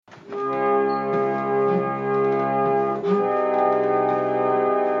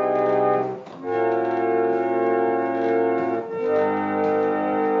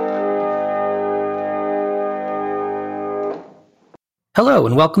Hello,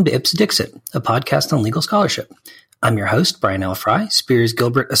 and welcome to Ipse Dixit, a podcast on legal scholarship. I'm your host, Brian L. Fry, Spears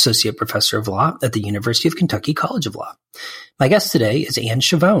Gilbert Associate Professor of Law at the University of Kentucky College of Law. My guest today is Anne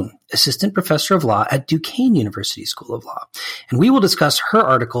Chavone, Assistant Professor of Law at Duquesne University School of Law, and we will discuss her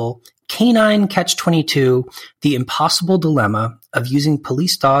article, Canine Catch-22, The Impossible Dilemma of Using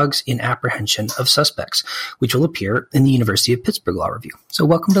Police Dogs in Apprehension of Suspects, which will appear in the University of Pittsburgh Law Review. So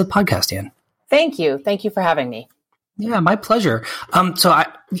welcome to the podcast, Anne. Thank you. Thank you for having me. Yeah, my pleasure.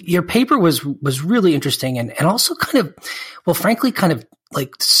 Your paper was really interesting and also frankly,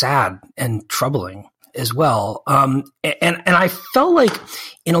 like sad and troubling as well. And I felt like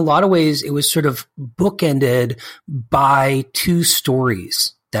in a lot of ways it was sort of bookended by two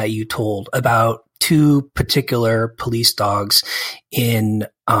stories that you told about two particular police dogs in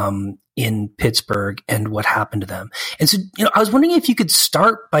Pittsburgh and what happened to them. And so, I was wondering if you could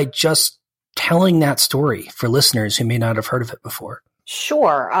start by just telling that story for listeners who may not have heard of it before.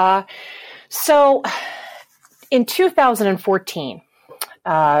 Sure. So in 2014,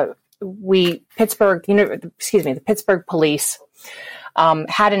 the Pittsburgh police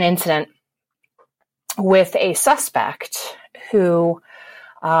had an incident with a suspect who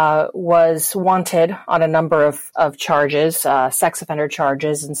was wanted on a number of charges, sex offender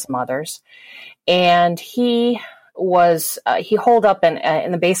charges and some others. And he holed up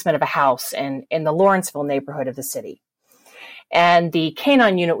in the basement of a house in the Lawrenceville neighborhood of the city. And the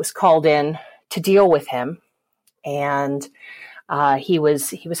canine unit was called in to deal with him. And he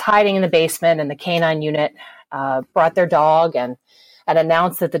was hiding in the basement, and the canine unit brought their dog and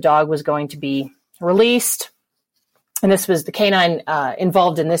announced that the dog was going to be released. And this was the canine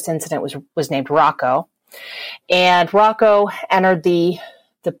involved in this incident was named Rocco. And Rocco entered the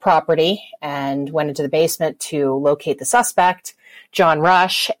property and went into the basement to locate the suspect, John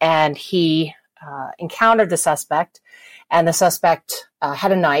Rush, and he encountered the suspect, and the suspect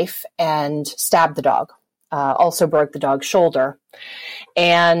had a knife and stabbed the dog, also broke the dog's shoulder.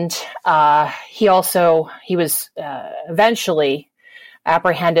 And he was eventually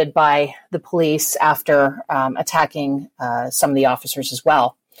apprehended by the police after attacking some of the officers as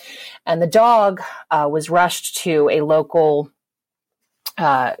well. And the dog was rushed to a local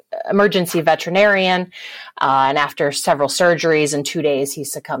emergency veterinarian, and after several surgeries in 2 days, he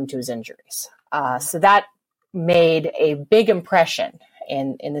succumbed to his injuries. So that made a big impression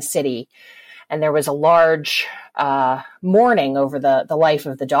in the city, and there was a large mourning over the life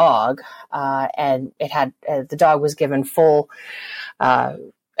of the dog, and the dog was given full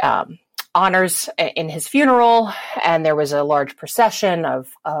honors in his funeral, and there was a large procession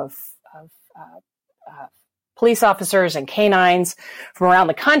of police officers and canines from around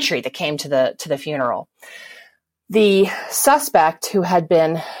the country that came to the funeral. The suspect, who had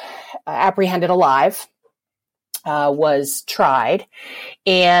been apprehended alive, was tried,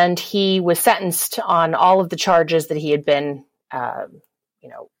 and he was sentenced on all of the charges that he had been,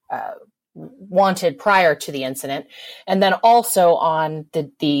 wanted prior to the incident, and then also on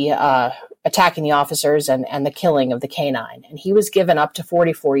the attacking the officers and the killing of the canine. And he was given up to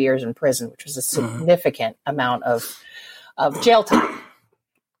 44 years in prison, which was a significant amount of jail time.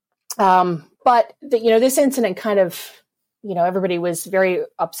 But this incident kind of, everybody was very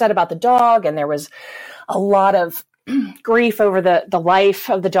upset about the dog, and there was a lot of grief over the life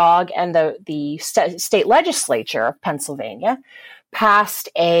of the dog. And the state legislature of Pennsylvania passed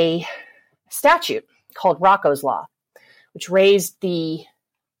a statute called Rocco's Law, which raised the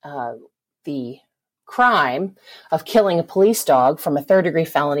crime of killing a police dog from a third-degree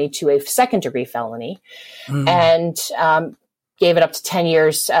felony to a second-degree felony, and gave it up to 10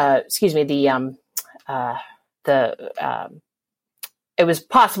 years. It was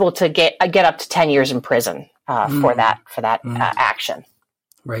possible to get up to 10 years in prison for that action.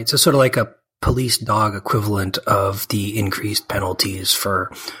 Right. So sort of like a police dog equivalent of the increased penalties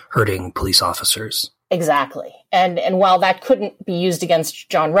for hurting police officers. Exactly. And while that couldn't be used against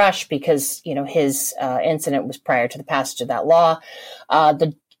John Rush because, his incident was prior to the passage of that law,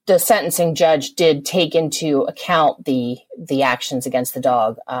 the sentencing judge did take into account the actions against the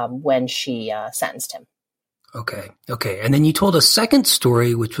dog when she sentenced him. Okay. And then you told a second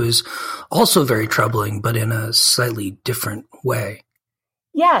story, which was also very troubling, but in a slightly different way.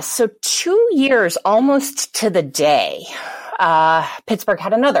 Yes. So 2 years almost to the day, Pittsburgh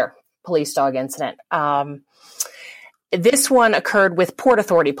had another police dog incident. This one occurred with Port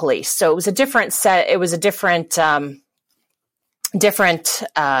Authority Police. So it was a different set. It was a different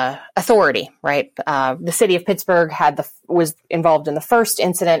authority, right? The city of Pittsburgh was involved in the first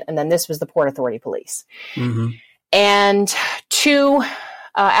incident, and then this was the Port Authority Police. Mm-hmm. And two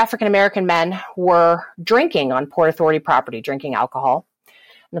African-American men were drinking on Port Authority property, drinking alcohol.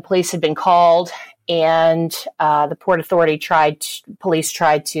 And the police had been called, and the Port Authority police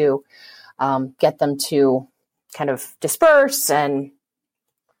tried to get them to kind of disperse, and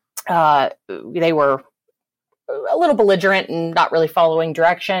they were a little belligerent and not really following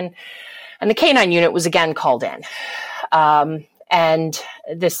direction. And the K-9 unit was again called in. And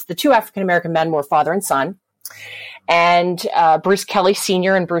the two African-American men were father and son, and Bruce Kelly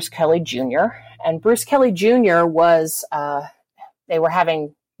Sr. and Bruce Kelly Jr. And Bruce Kelly Jr. they were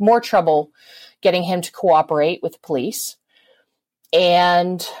having more trouble getting him to cooperate with the police.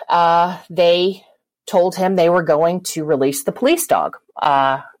 And they told him they were going to release the police dog,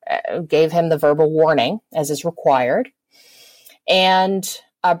 gave him the verbal warning as is required. And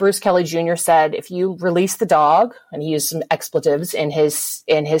Bruce Kelly Jr. said, if you release the dog, and he used some expletives in his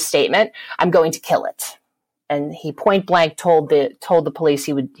statement, I'm going to kill it. And he point blank told the police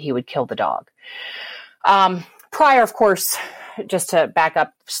he would kill the dog. Prior, of course, just to back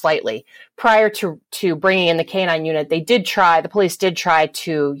up slightly, prior to bringing in the K-9 unit, the police did try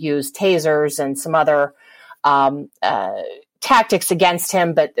to use tasers and some other tactics against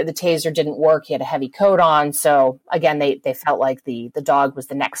him, but the taser didn't work. He had a heavy coat on. So again, they felt like the dog was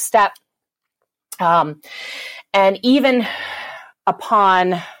the next step. And even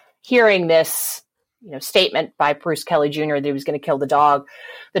upon hearing this, statement by Bruce Kelly Jr. that he was going to kill the dog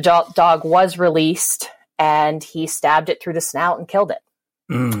was released, and he stabbed it through the snout and killed it.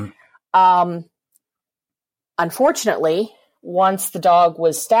 Unfortunately, once the dog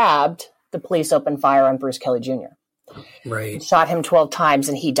was stabbed, the police opened fire on Bruce Kelly Jr. Right. Shot him 12 times,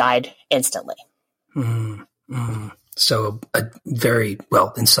 and he died instantly. So a very,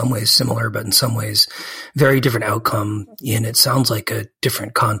 well, in some ways similar, but in some ways very different outcome. And it sounds like a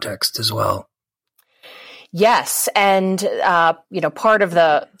different context as well. Yes. And, part of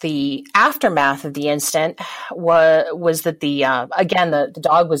the aftermath of the incident was that the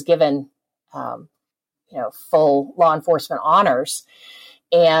dog was given, full law enforcement honors,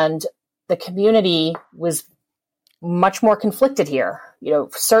 and the community was much more conflicted here.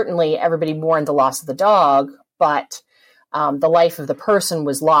 Certainly everybody mourned the loss of the dog, but the life of the person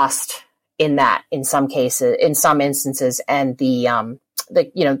was lost in some instances. And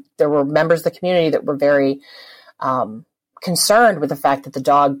there were members of the community that were very concerned with the fact that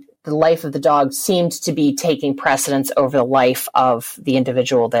the life of the dog seemed to be taking precedence over the life of the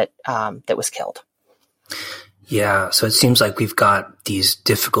individual that was killed. Yeah. So it seems like we've got these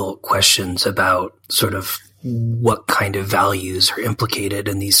difficult questions about sort of what kind of values are implicated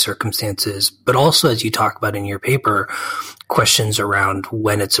in these circumstances, but also, as you talk about in your paper, questions around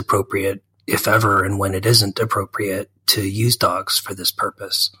when it's appropriate, if ever, and when it isn't appropriate to use dogs for this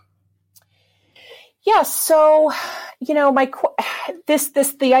purpose. Yeah. So,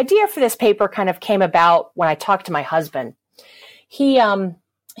 the idea for this paper kind of came about when I talked to my husband. He and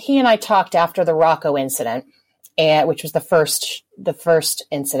I talked after the Rocco incident, which was the first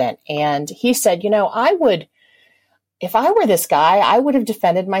incident. And he said, if I were this guy, I would have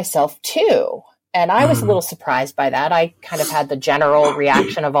defended myself too. And I was a little surprised by that. I kind of had the general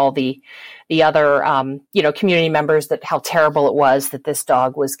reaction of all the other, community members, that how terrible it was that this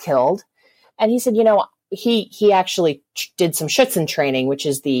dog was killed. And he said, he actually did some Schutzen training, which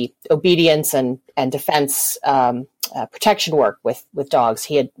is the obedience and defense protection work with dogs.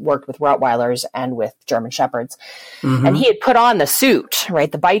 He had worked with Rottweilers and with German Shepherds. And he had put on the suit,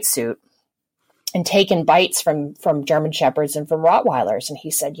 right, the bite suit, and taken bites from German Shepherds and from Rottweilers. And he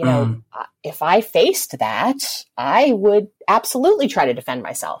said, if I faced that, I would absolutely try to defend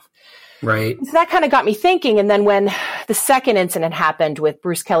myself. Right. So that kind of got me thinking. And then when the second incident happened with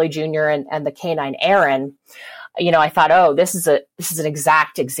Bruce Kelly Jr. and the K-9 Aaron, I thought, this is an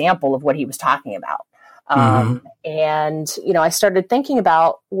exact example of what he was talking about. And, I started thinking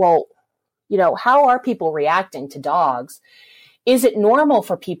about, how are people reacting to dogs? Is it normal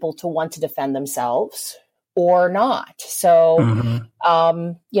for people to want to defend themselves or not? So,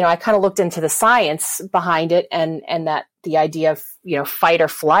 I kind of looked into the science behind it and that the idea of, fight or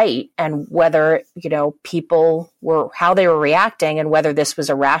flight, and whether, people how they were reacting, and whether this was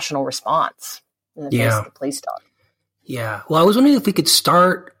a rational response in the face of the police dog. Yeah. Well, I was wondering if we could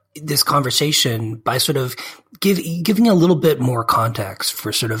start this conversation by sort of giving a little bit more context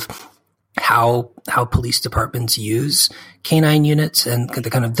for sort of how police departments use K-9 units and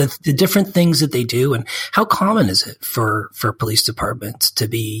the different things that they do, and how common is it for police departments to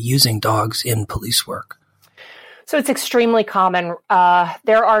be using dogs in police work? So it's extremely common.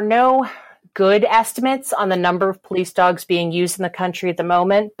 There are no good estimates on the number of police dogs being used in the country at the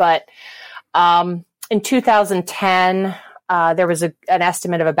moment, but in 2010, there was an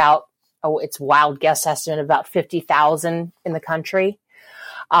estimate of about, it's a wild guess estimate of about 50,000 in the country.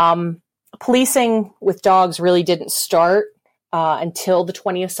 Policing with dogs really didn't start until the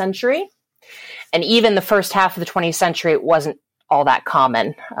 20th century. And even the first half of the 20th century, it wasn't all that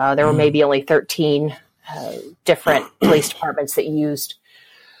common. There were maybe only 13 different police departments that used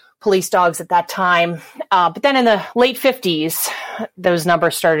police dogs at that time. But then in the late 50s, those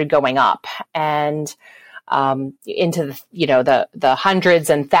numbers started going up and into the hundreds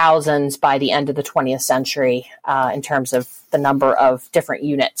and thousands by the end of the 20th century in terms of the number of different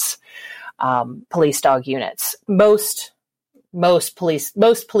units, police dog units. Most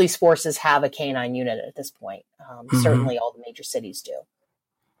police forces have a canine unit at this point. Certainly all the major cities do.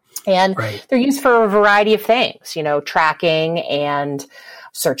 And they're used for a variety of things, tracking and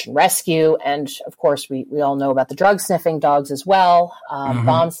search and rescue. And of course, we all know about the drug sniffing dogs as well,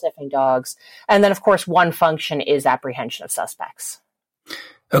 bomb sniffing dogs. And then of course, one function is apprehension of suspects.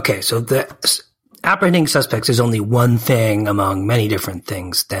 Okay. So the apprehending suspects is only one thing among many different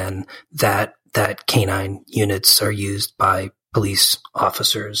things then that canine units are used by police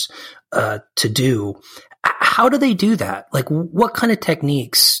officers to do. How do they do that? Like, what kind of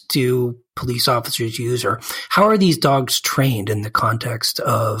techniques do police officers use, or how are these dogs trained in the context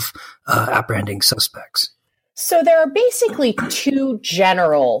of apprehending suspects? So there are basically two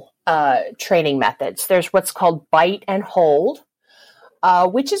general training methods. There's what's called bite and hold,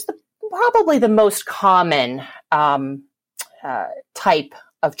 which is probably the most common type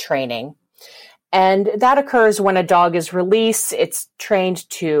of training. And that occurs when a dog is released. It's trained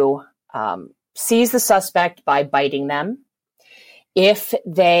to seize the suspect by biting them. If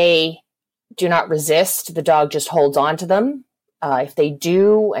they do not resist, the dog just holds on to them. If they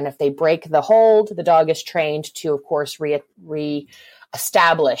do, and if they break the hold, the dog is trained to, of course,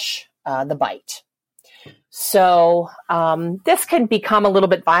 re-establish the bite. So this can become a little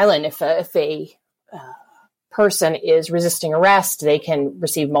bit violent. If a person is resisting arrest, they can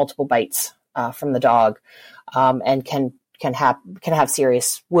receive multiple bites from the dog and can have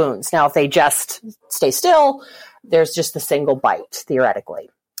serious wounds. Now, if they just stay still, there's just the single bite,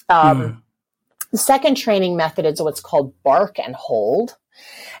 theoretically. The second training method is what's called bark and hold.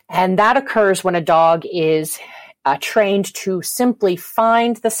 And that occurs when a dog is trained to simply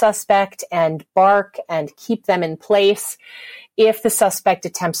find the suspect and bark and keep them in place. If the suspect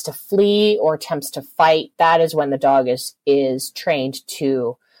attempts to flee or attempts to fight, that is when the dog is trained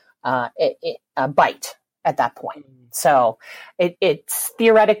to bite at that point. So it's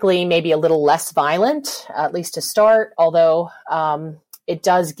theoretically maybe a little less violent, at least to start, although it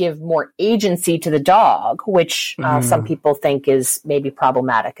does give more agency to the dog, which some people think is maybe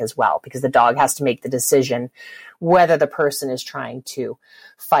problematic as well, because the dog has to make the decision whether the person is trying to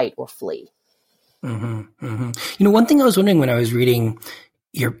fight or flee. One thing I was wondering when I was reading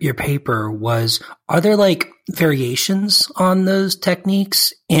your paper was, are there like variations on those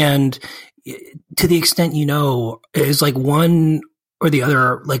techniques? And to the extent is like one or the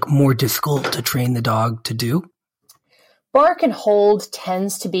other like more difficult to train the dog to do? Bark and hold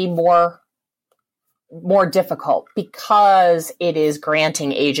tends to be more difficult because it is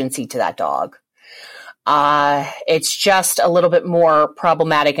granting agency to that dog. It's just a little bit more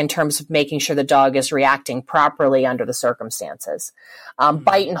problematic in terms of making sure the dog is reacting properly under the circumstances.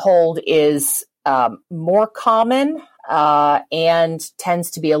 Bite and hold is more common and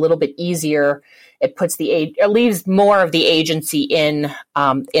tends to be a little bit easier. It puts it leaves more of the agency in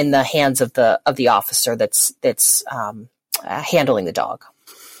the hands of the officer that's handling the dog.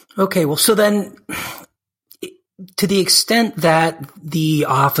 Okay, well, so then, to the extent that the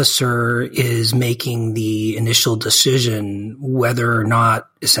officer is making the initial decision whether or not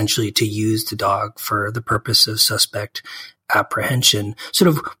essentially to use the dog for the purpose of suspect apprehension, sort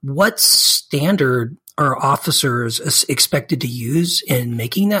of what standard are officers expected to use in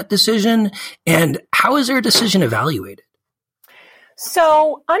making that decision, and how is their decision evaluated?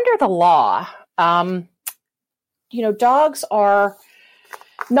 So under the law, dogs are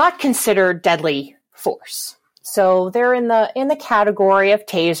not considered deadly force. So they're in the category of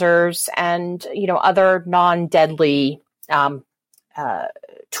tasers and, other non-deadly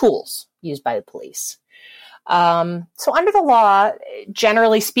tools used by the police. So under the law,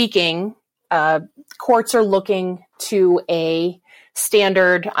 generally speaking, courts are looking to a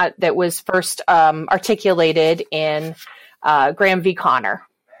standard that was first articulated in Graham v. Connor,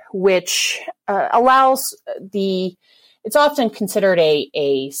 which allows it's often considered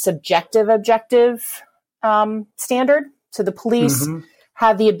a subjective objective standard. So the police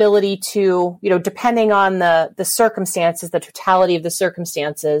have the ability to, depending on the circumstances, the totality of the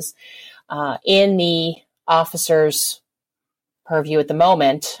circumstances, in the officer's purview at the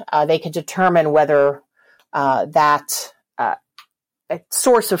moment, they could determine whether that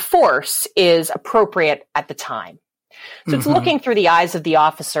source of force is appropriate at the time. So it's looking through the eyes of the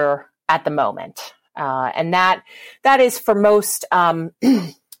officer at the moment. And that is for most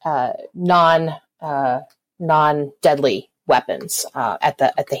non-deadly weapons at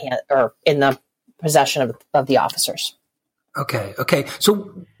the hand or in the possession of the officers. Okay.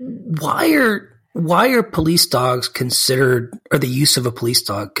 So why are police dogs considered, or the use of a police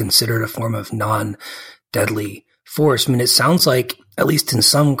dog considered a form of non-deadly force? I mean, it sounds like, at least in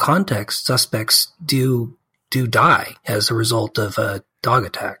some contexts, suspects do die as a result of a dog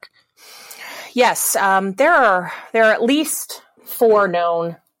attack. Yes, there are at least 4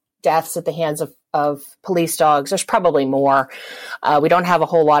 known deaths at the hands of police dogs. There's probably more. We don't have a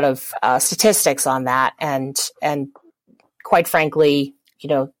whole lot of statistics on that, and quite frankly,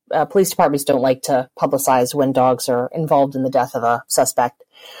 police departments don't like to publicize when dogs are involved in the death of a suspect.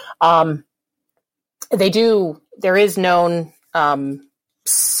 There is known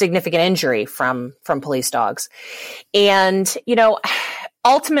significant injury from police dogs, and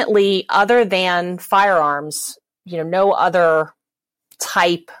ultimately, other than firearms, no other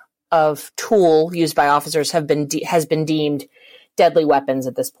type of tool used by officers has been deemed deadly weapons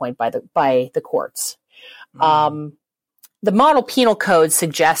at this point by the courts. The model penal code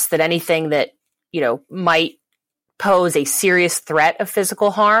suggests that anything that might pose a serious threat of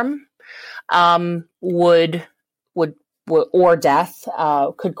physical harm would or death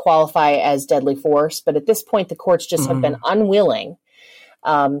could qualify as deadly force. But at this point, the courts just have been unwilling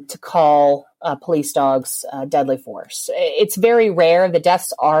to call police dogs deadly force. It's very rare. The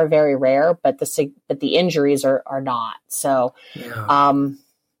deaths are very rare, but the injuries are not. So,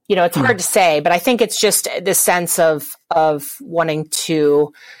 it's hard to say, but I think it's just this sense of wanting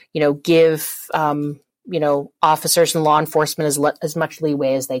to, give, officers and law enforcement as much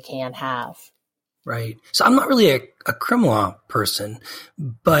leeway as they can have. Right. So I'm not really a criminal law person,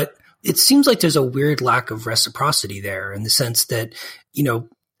 but it seems like there's a weird lack of reciprocity there, in the sense that, the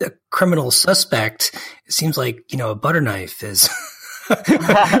criminal suspect, it seems like, a butter knife is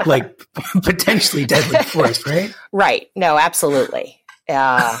like potentially deadly force, right? Right. No, absolutely.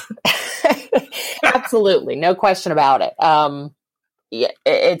 Absolutely. No question about it.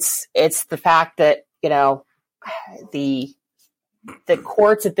 It's the fact that, the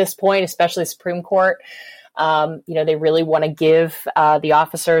courts at this point, especially the Supreme Court, they really want to give the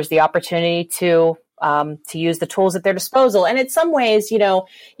officers the opportunity to use the tools at their disposal. And in some ways, you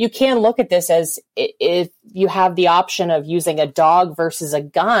can look at this as, if you have the option of using a dog versus a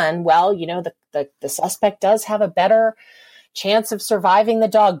gun, well, the suspect does have a better chance of surviving the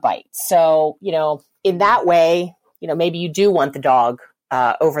dog bite. So, in that way, maybe you do want the dog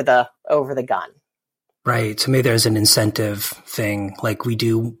over the gun. Right. So maybe there's an incentive thing, like we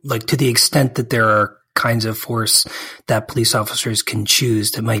do, like to the extent that there are kinds of force that police officers can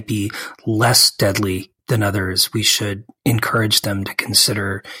choose that might be less deadly than others, we should encourage them to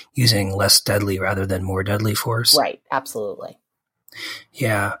consider using less deadly rather than more deadly force. Right. Absolutely.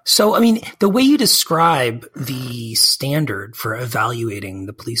 Yeah. So, I mean, the way you describe the standard for evaluating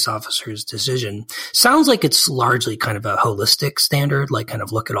the police officer's decision sounds like it's largely kind of a holistic standard, like kind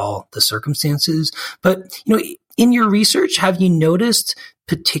of look at all the circumstances. But, in your research, have you noticed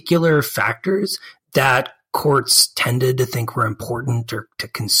particular factors that courts tended to think were important or to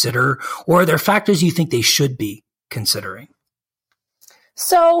consider, or are there factors you think they should be considering?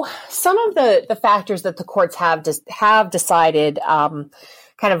 So some of the factors that the courts have decided kind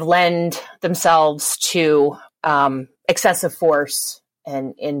of lend themselves to excessive force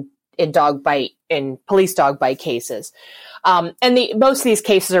and in police dog bite cases. And most of these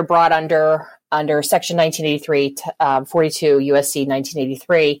cases are brought under Section 1983, 42 USC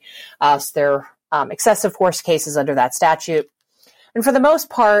 1983. So they're excessive force cases under that statute. And for the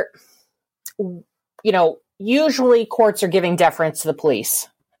most part, usually courts are giving deference to the police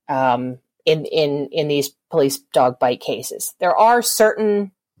in these police dog bite cases. There are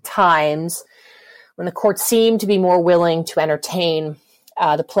certain times when the courts seem to be more willing to entertain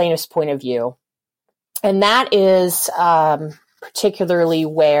the plaintiff's point of view. And that is particularly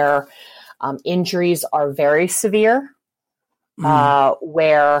where injuries are very severe,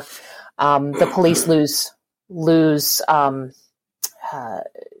 where the police lose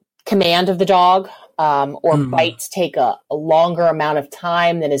command of the dog, or bites take a longer amount of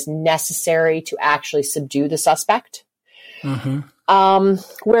time than is necessary to actually subdue the suspect,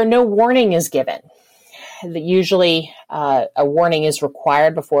 where no warning is given. Usually a warning is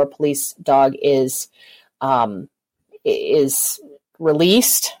required before a police dog is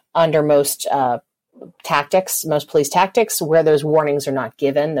released under most tactics, most police tactics, where those warnings are not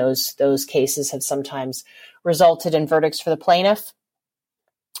given. Those cases have sometimes resulted in verdicts for the plaintiff.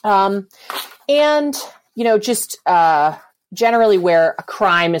 And, just generally where a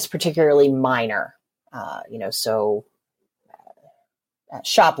crime is particularly minor,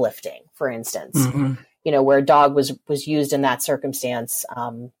 shoplifting, for instance. Mm-hmm. Where a dog was used in that circumstance,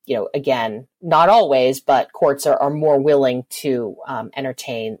 again, not always, but courts are more willing to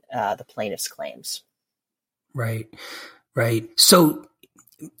entertain the plaintiff's claims. Right. So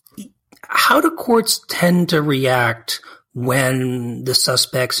how do courts tend to react when the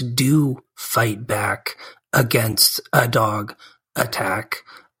suspects do fight back against a dog attack?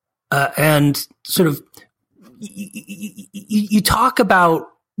 And sort of, you talk about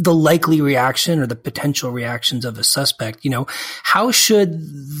the likely reaction or the potential reactions of a suspect. How should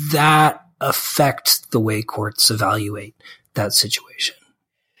that affect the way courts evaluate that situation?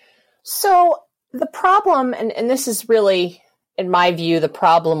 So the problem, and this is really, in my view, the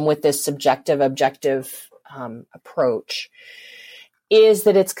problem with this subjective-objective approach, is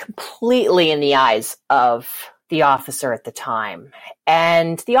that it's completely in the eyes of the officer at the time.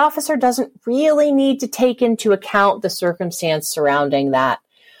 And the officer doesn't really need to take into account the circumstance surrounding that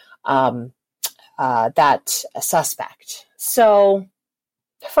suspect. So,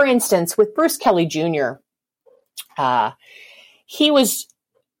 for instance, with Bruce Kelly Jr., the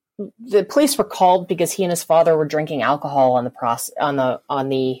police were called because he and his father were drinking alcohol on the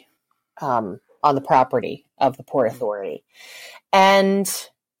property of the Port Authority, and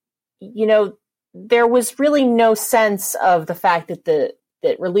there was really no sense of the fact that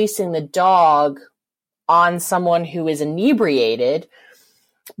releasing the dog on someone who is inebriated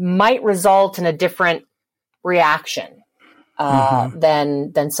might result in a different reaction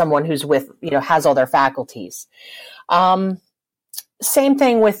than someone who's has all their faculties. Same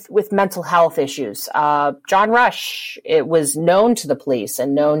thing with mental health issues. John Rush, it was known to the police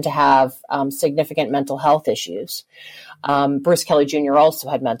and known to have significant mental health issues. Bruce Kelly Jr. also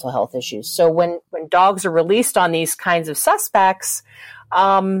had mental health issues. So when dogs are released on these kinds of suspects,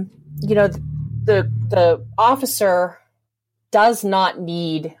 the officer does not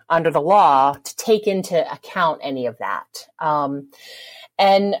need, under the law, to take into account any of that.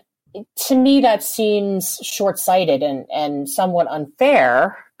 And to me, that seems short-sighted and somewhat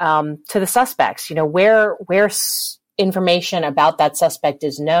unfair to the suspects. Where information about that suspect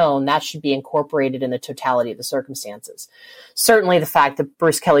is known, that should be incorporated in the totality of the circumstances. Certainly the fact that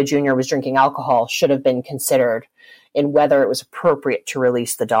Bruce Kelly Jr. was drinking alcohol should have been considered in whether it was appropriate to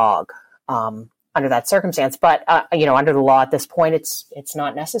release the dog under that circumstance. But, under the law at this point, it's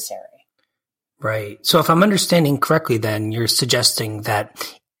not necessary. Right. So if I'm understanding correctly, then you're suggesting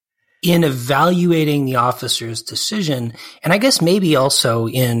that in evaluating the officer's decision, and I guess maybe also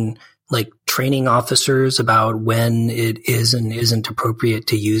in training officers about when it is and isn't appropriate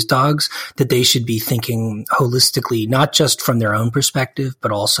to use dogs, that they should be thinking holistically, not just from their own perspective,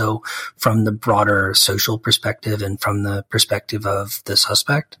 but also from the broader social perspective and from the perspective of the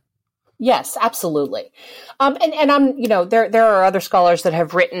suspect? Yes, absolutely. And I'm, there are other scholars that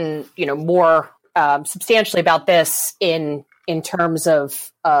have written, more substantially about this in terms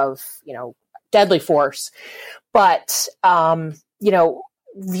of deadly force. But,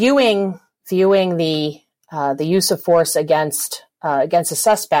 viewing the use of force against a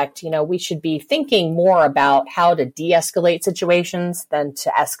suspect, we should be thinking more about how to de-escalate situations than to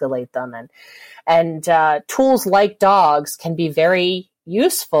escalate them. And tools like dogs can be very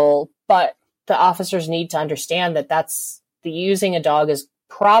useful, but the officers need to understand that using a dog is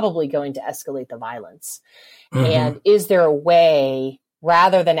probably going to escalate the violence. Mm-hmm. And is there a way,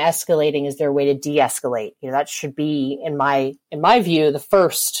 rather than escalating, is there a way to de-escalate? That should be, in my view, the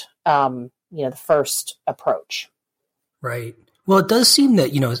first approach. Right. Well, it does seem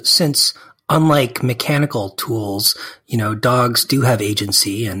that, since unlike mechanical tools, dogs do have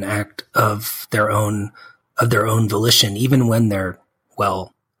agency and act of their own volition, even when they're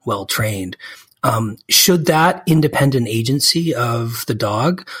well trained. Should that independent agency of the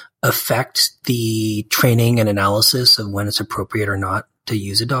dog affect the training and analysis of when it's appropriate or not to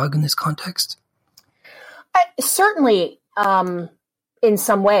use a dog in this context? Certainly, in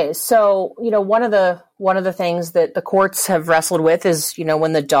some ways. So, one of the things that the courts have wrestled with is,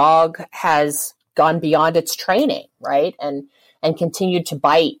 when the dog has gone beyond its training, right, and continued to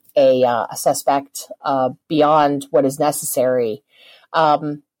bite a suspect beyond what is necessary.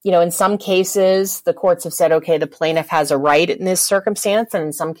 In some cases, the courts have said, okay, the plaintiff has a right in this circumstance. And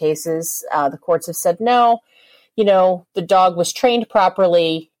in some cases, the courts have said, no, the dog was trained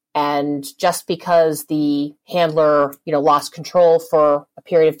properly. And just because the handler, lost control for a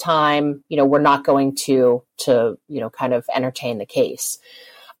period of time, we're not going to kind of entertain the case.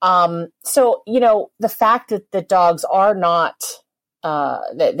 So, the fact that dogs are not,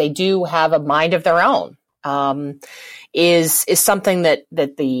 that they do have a mind of their own, is something that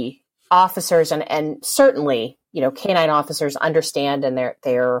the officers and certainly, canine officers understand, and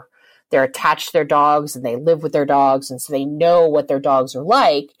they're attached to their dogs and they live with their dogs. And so they know what their dogs are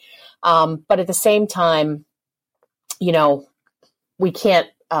like. But at the same time, we can't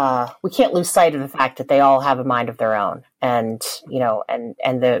lose sight of the fact that they all have a mind of their own, and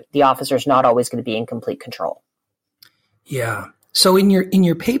the officer's not always going to be in complete control. Yeah. So in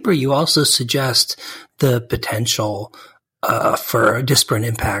your paper, you also suggest the potential for a disparate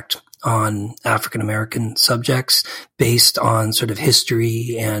impact on African American subjects based on sort of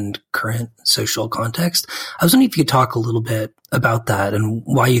history and current social context. I was wondering if you could talk a little bit about that and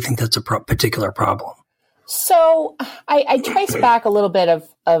why you think that's a particular problem. So I trace back a little bit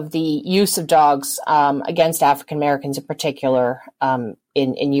of the use of dogs against African Americans in particular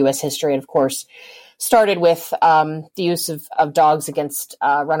in U.S. history, and of course started with the use of dogs against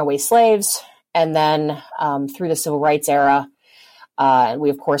runaway slaves, and then through the Civil Rights era. And we,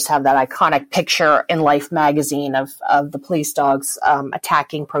 of course, have that iconic picture in Life magazine of the police dogs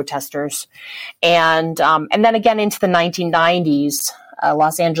attacking protesters. And then again into the 1990s,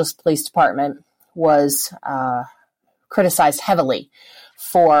 Los Angeles Police Department was criticized heavily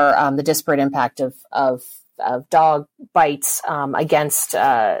for the disparate impact of dog bites against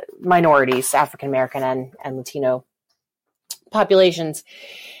minorities, African American and Latino populations.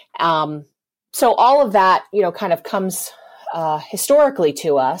 So all of that, kind of comes historically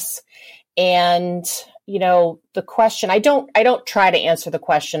to us. And, the question, I don't try to answer the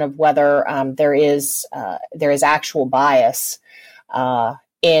question of whether there is actual bias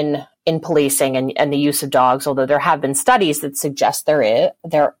in policing and the use of dogs, although there have been studies that suggest there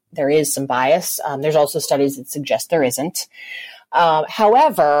is some bias. There's also studies that suggest there isn't.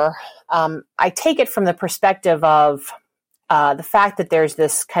 However, I take it from the perspective of the fact that there's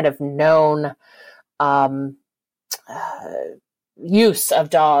this kind of known use of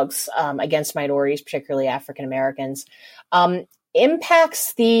dogs against minorities, particularly African Americans,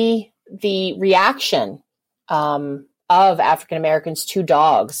 impacts the reaction of African Americans to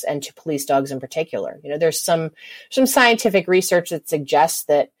dogs and to police dogs in particular. There's some scientific research that suggests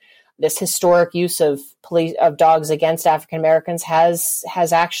that this historic use of dogs against African Americans has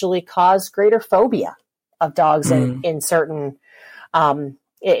actually caused greater phobia of dogs in certain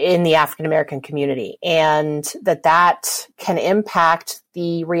in the African American community, and that can impact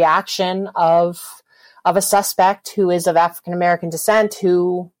the reaction of a suspect who is of African American descent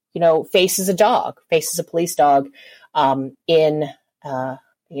who faces a police dog in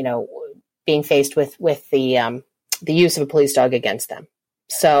being faced with the use of a police dog against them.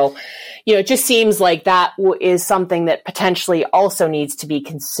 So, it just seems like that is something that potentially also needs to be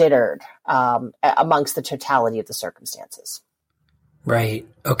considered amongst the totality of the circumstances. Right.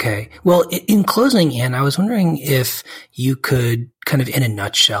 Okay. Well, in closing, Anne, I was wondering if you could kind of in a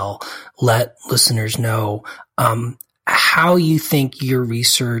nutshell let listeners know how you think your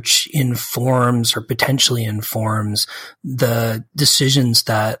research informs or potentially informs the decisions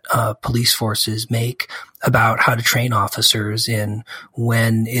that police forces make about how to train officers in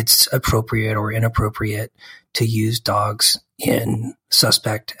when it's appropriate or inappropriate to use dogs in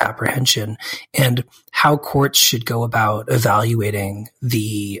suspect apprehension, and how courts should go about evaluating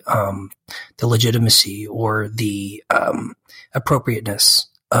the legitimacy or the appropriateness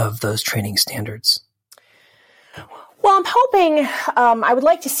of those training standards. Well, I'm hoping, I would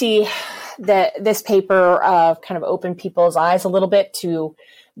like to see that this paper kind of open people's eyes a little bit to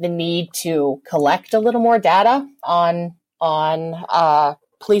the need to collect a little more data on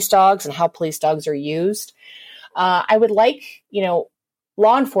police dogs and how police dogs are used. I would like,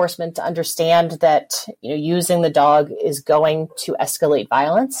 law enforcement to understand that, using the dog is going to escalate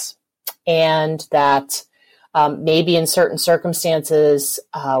violence, and that maybe in certain circumstances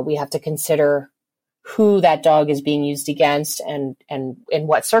we have to consider who that dog is being used against and in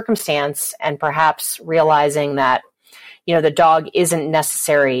what circumstance, and perhaps realizing that, the dog isn't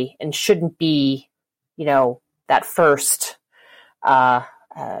necessary and shouldn't be, that first,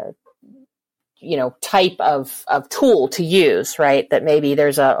 type of tool to use, right? That maybe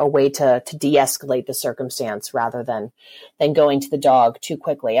there's a way to de-escalate the circumstance rather than going to the dog too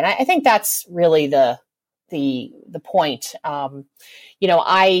quickly. And I think that's really the point.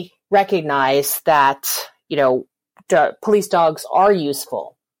 I recognize that, police dogs are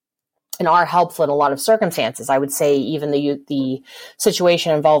useful and are helpful in a lot of circumstances. I would say even the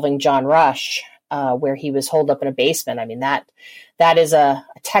situation involving John Rush, where he was holed up in a basement. I mean, that is a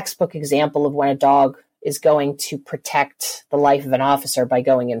textbook example of when a dog is going to protect the life of an officer by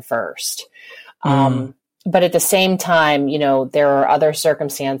going in first. But at the same time, there are other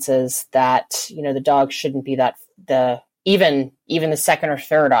circumstances that, the dog shouldn't be even the second or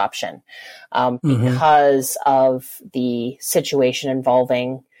third option, because of the situation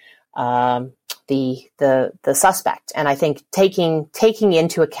involving the suspect. And I think taking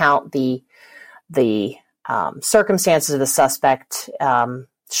into account the circumstances of the suspect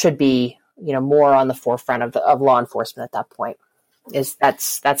should be, more on the forefront of law enforcement at that point.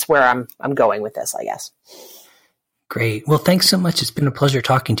 That's where I'm going with this, I guess. Great. Well, thanks so much. It's been a pleasure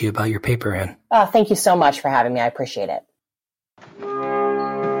talking to you about your paper, Anne. Thank you so much for having me. I appreciate it.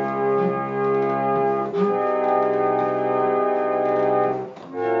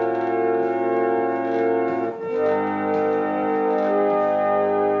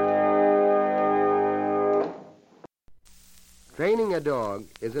 Training a dog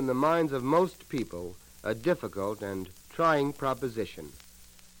is in the minds of most people a difficult and trying proposition.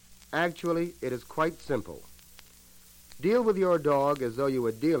 Actually, it is quite simple. Deal with your dog as though you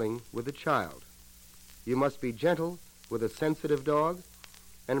were dealing with a child. You must be gentle with a sensitive dog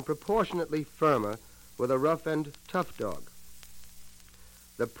and proportionately firmer with a rough and tough dog.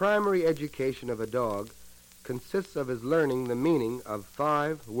 The primary education of a dog consists of his learning the meaning of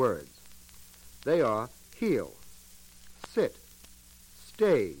 5 words. They are heel, sit,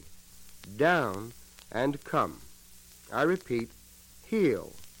 stay, down, and come. I repeat,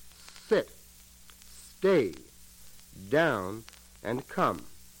 heel, sit, stay, down, and come.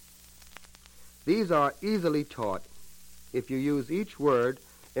 These are easily taught if you use each word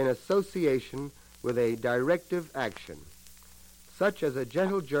in association with a directive action, such as a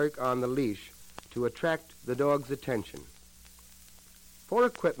gentle jerk on the leash to attract the dog's attention. For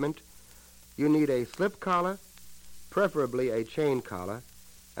equipment, you need a slip collar, preferably a chain collar,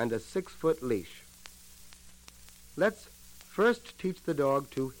 and a 6-foot leash. Let's first teach the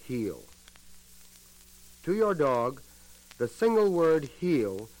dog to heel. To your dog, the single word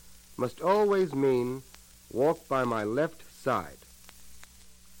heel must always mean walk by my left side.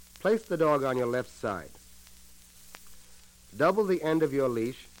 Place the dog on your left side. Double the end of your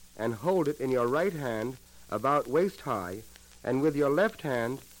leash and hold it in your right hand about waist high, and with your left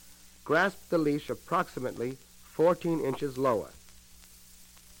hand, grasp the leash approximately 14 inches lower.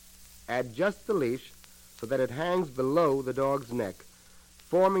 Adjust the leash so that it hangs below the dog's neck,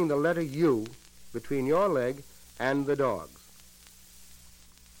 forming the letter U between your leg and the dog's.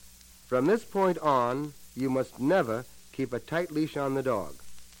 From this point on, you must never keep a tight leash on the dog,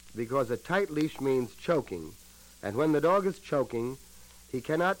 because a tight leash means choking, and when the dog is choking, he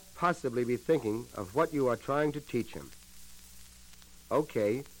cannot possibly be thinking of what you are trying to teach him.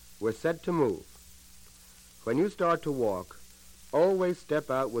 Okay, we're set to move. When you start to walk, always step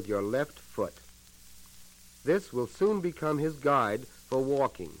out with your left foot. This will soon become his guide for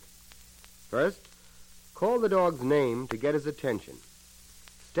walking. First, call the dog's name to get his attention.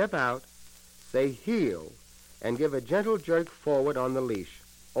 Step out, say heel, and give a gentle jerk forward on the leash,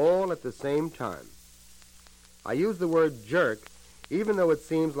 all at the same time. I use the word jerk even though it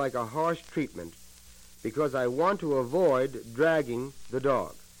seems like a harsh treatment, because I want to avoid dragging the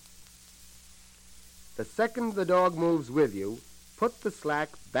dog. The second the dog moves with you, put the slack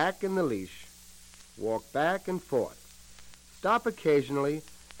back in the leash, walk back and forth, stop occasionally,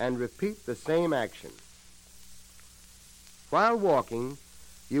 and repeat the same action. While walking,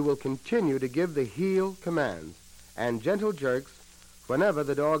 you will continue to give the heel commands and gentle jerks whenever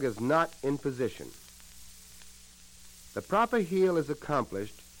the dog is not in position. The proper heel is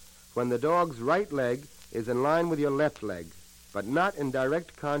accomplished when the dog's right leg is in line with your left leg, but not in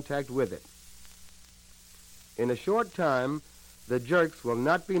direct contact with it. In a short time, the jerks will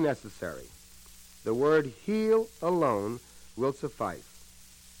not be necessary. The word heel alone will suffice.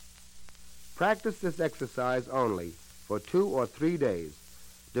 Practice this exercise only for 2 or 3 days,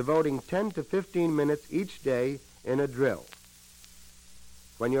 devoting 10 to 15 minutes each day in a drill.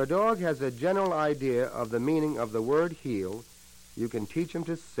 When your dog has a general idea of the meaning of the word heel, you can teach him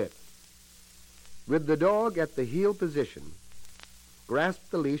to sit. With the dog at the heel position,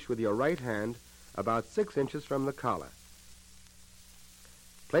 grasp the leash with your right hand about 6 inches from the collar.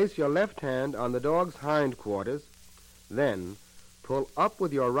 Place your left hand on the dog's hindquarters, then pull up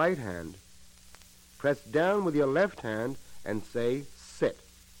with your right hand, press down with your left hand, and say, sit.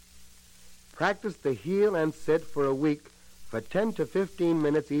 Practice the heel and sit for a week for 10 to 15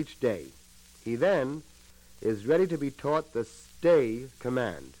 minutes each day. He then is ready to be taught the stay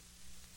command.